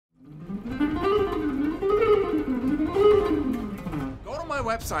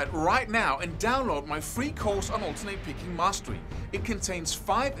my website right now and download my free course on alternate picking mastery. It contains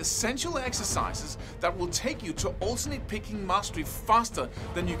 5 essential exercises that will take you to alternate picking mastery faster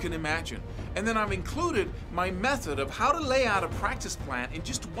than you can imagine. And then I've included my method of how to lay out a practice plan in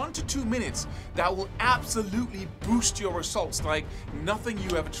just 1 to 2 minutes that will absolutely boost your results like nothing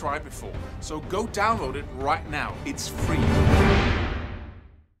you ever tried before. So go download it right now. It's free.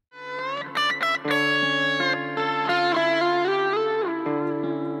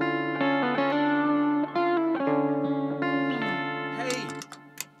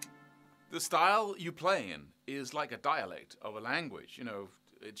 The style you play in is like a dialect of a language. You know,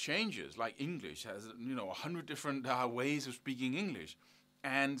 it changes. Like English has, 100 different ways of speaking English.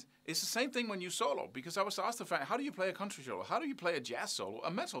 And it's the same thing when you solo, because I was asked the fact, how do you play a country solo? How do you play a jazz solo,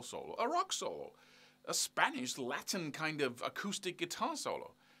 a metal solo, a rock solo, a Spanish, Latin kind of acoustic guitar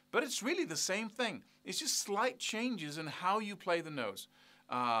solo? But it's really the same thing. It's just slight changes in how you play the notes.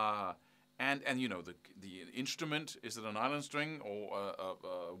 And you know, the instrument, is it an island string or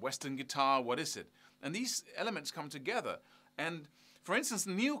a Western guitar? What is it? And these elements come together. And for instance,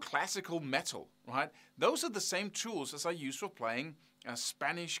 neoclassical metal, right? Those are the same tools as I use for playing a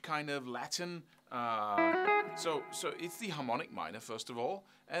Spanish kind of Latin. So it's the harmonic minor, first of all,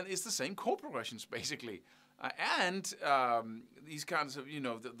 and it's the same chord progressions, basically. These kinds of,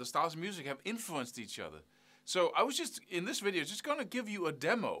 the styles of music have influenced each other. So I was just, in this video, just going to give you a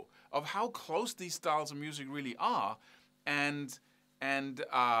demo of how close these styles of music really are and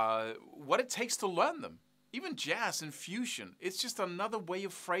what it takes to learn them. Even jazz and fusion, it's just another way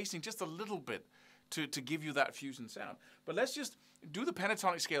of phrasing just a little bit to give you that fusion sound. But let's just do the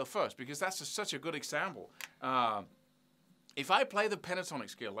pentatonic scale first, because that's just such a good example. If I play the pentatonic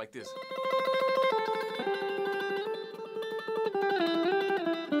scale like this.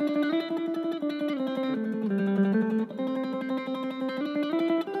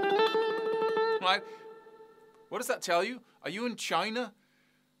 Right? What does that tell you? Are you in China?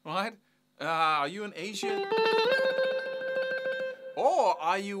 Right? Are you in Asia? Or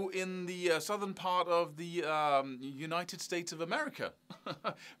are you in the southern part of the United States of America?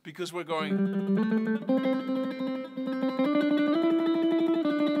 Because we're going...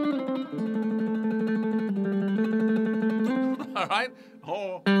 All right?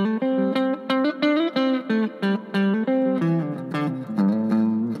 Or...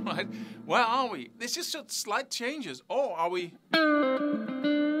 Right? Where are we? There's just slight changes. Or are we...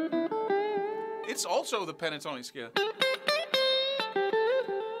 It's also the pentatonic scale.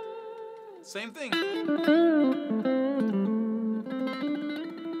 Same thing.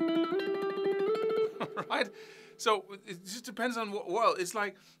 Right? So it just depends on what, well, it's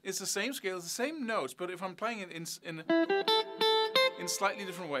like, it's the same scale, it's the same notes, but if I'm playing it in slightly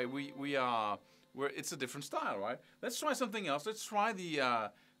different way, it's a different style, right? Let's try something else. Let's try the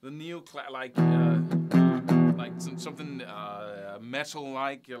something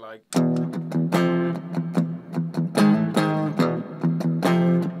metal-like,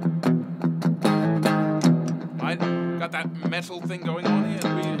 got that metal thing going on here.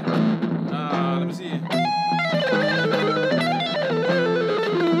 Let me see.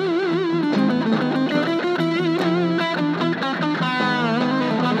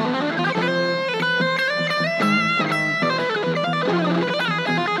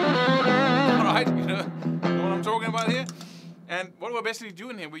 All right, you know what I'm talking about here? And what we're basically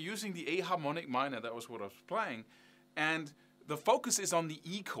doing here, we're using the A harmonic minor, that was what I was playing, and the focus is on the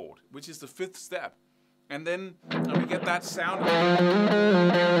E chord, which is the 5th step. And then we get that sound, we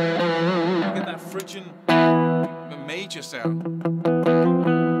get that Phrygian major sound,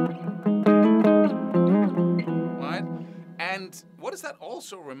 right? And what does that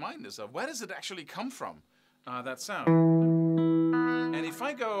also remind us of? Where does it actually come from, that sound? And if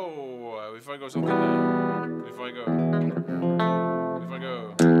I go something, if I go.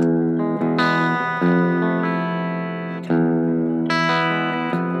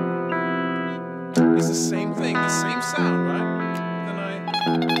 It's the same thing, the same sound, right? Then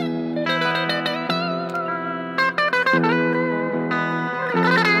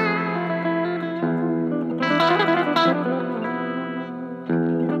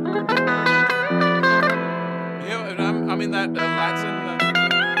I'm in that Latin.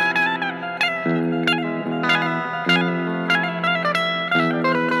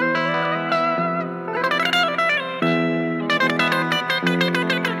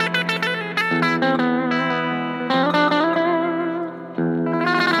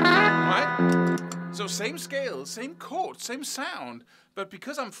 So same scale, same chord, same sound, but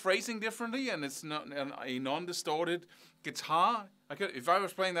because I'm phrasing differently and it's not a non-distorted guitar, if I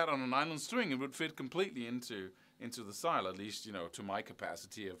was playing that on an island string, it would fit completely into into the style, at least, you know, to my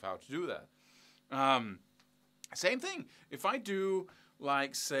capacity of how to do that. Same thing. If I do,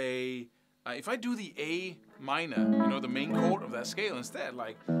 like, say, if I do the A minor, you know, the main chord of that scale instead,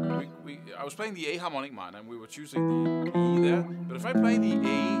 like, I was playing the A harmonic minor and we were choosing the E there, but if I play the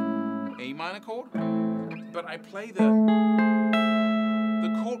A minor chord, but I play the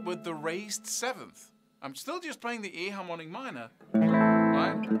chord with the raised seventh, I'm still just playing the A harmonic minor,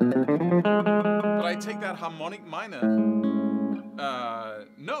 right? But I take that harmonic minor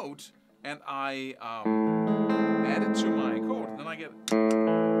note and I add it to my chord, and then I get.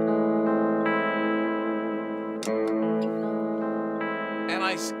 And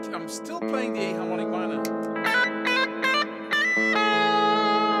I'm still playing the A harmonic minor.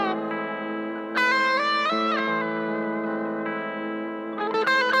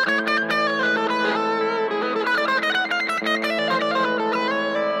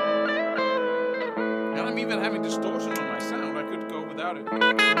 And I'm even having distortion on my sound. I could go without it.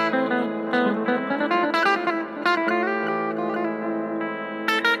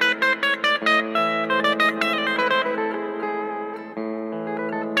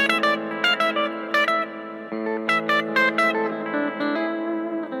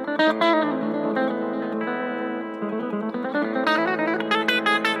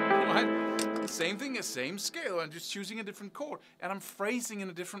 Same thing as same scale, I'm just choosing a different chord, and I'm phrasing in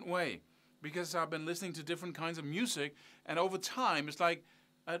a different way because I've been listening to different kinds of music, and over time it's like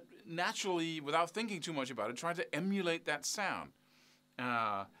naturally, without thinking too much about it, trying to emulate that sound.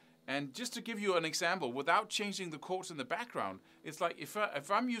 And just to give you an example, without changing the chords in the background, it's like if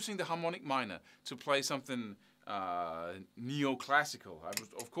I'm using the harmonic minor to play something neoclassical, I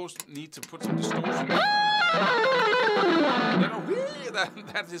would of course need to put some distortion.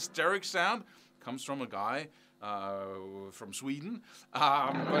 That hysteric sound comes from a guy from Sweden,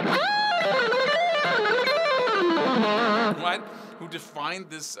 right, who defined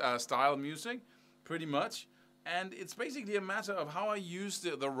this style of music pretty much. And it's basically a matter of how I use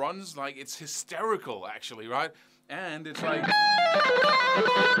the runs. Like, it's hysterical, actually, right? And it's like,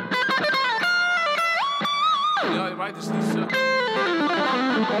 you know, right? This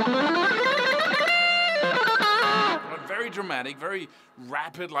very dramatic, very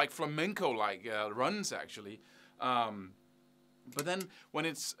rapid, like flamenco-like runs, actually. But then when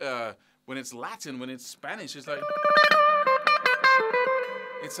it's Latin, when it's Spanish, it's like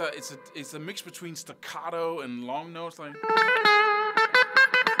it's a mix between staccato and long notes, like.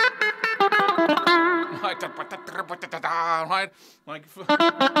 Right, like.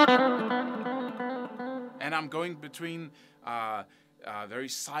 And I'm going between very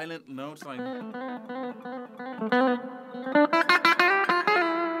silent notes, like.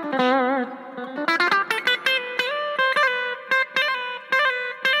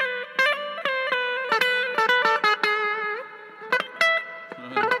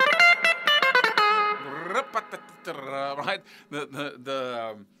 Right,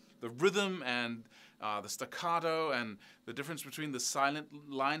 the rhythm and the staccato and the difference between the silent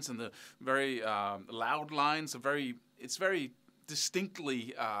lines and the very loud lines it's very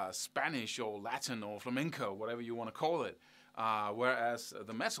distinctly Spanish or Latin or flamenco, whatever you want to call it. Whereas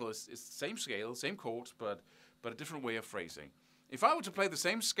the metal is the same scale, same chords, but a different way of phrasing. If I were to play the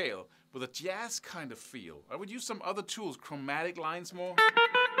same scale with a jazz kind of feel, I would use some other tools, chromatic lines more.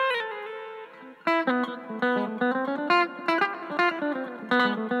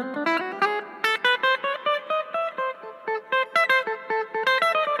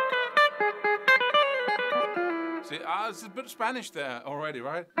 See, it's a bit of Spanish there already,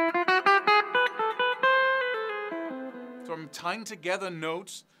 right? So I'm tying together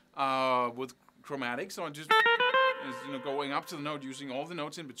notes with chromatic, so I'm just going up to the note, using all the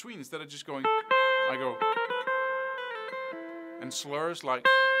notes in between instead of just going. I go and slurs like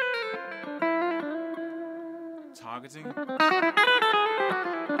targeting.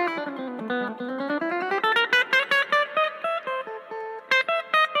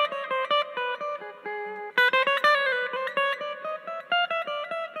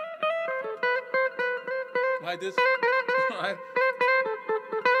 Like this, right?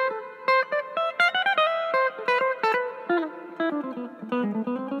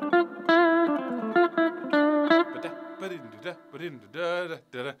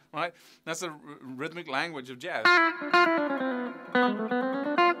 Right? That's the rhythmic language of jazz.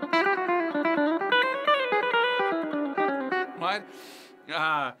 Right?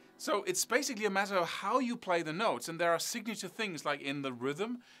 So it's basically a matter of how you play the notes, and there are signature things like in the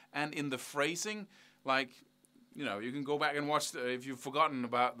rhythm and in the phrasing, like, you know, you can go back and watch if you've forgotten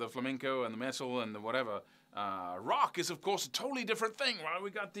about the flamenco and the metal and the whatever. Rock is, of course, a totally different thing, right? We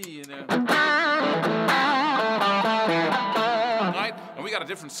got the... right? And we got a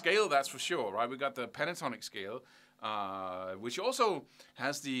different scale, that's for sure, right? We got the pentatonic scale, which also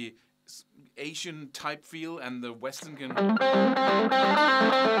has the Asian type feel and the Western can...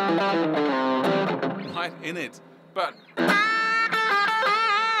 right, in it. But...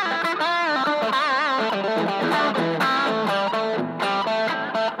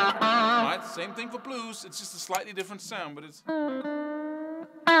 right, same thing for blues. It's just a slightly different sound, but it's...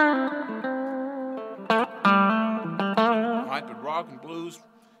 right, but rock and blues,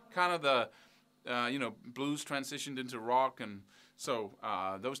 kind of the, blues transitioned into rock, and so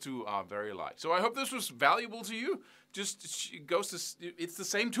those two are very alike. So I hope this was valuable to you. Just it goes to, it's the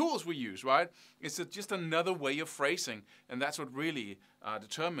same tools we use, right? It's just another way of phrasing, and that's what really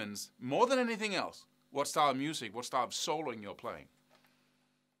determines, more than anything else, what style of music, what style of soloing you're playing.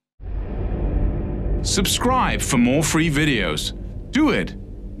 Subscribe for more free videos. Do it.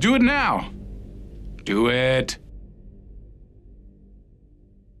 Do it now. Do it.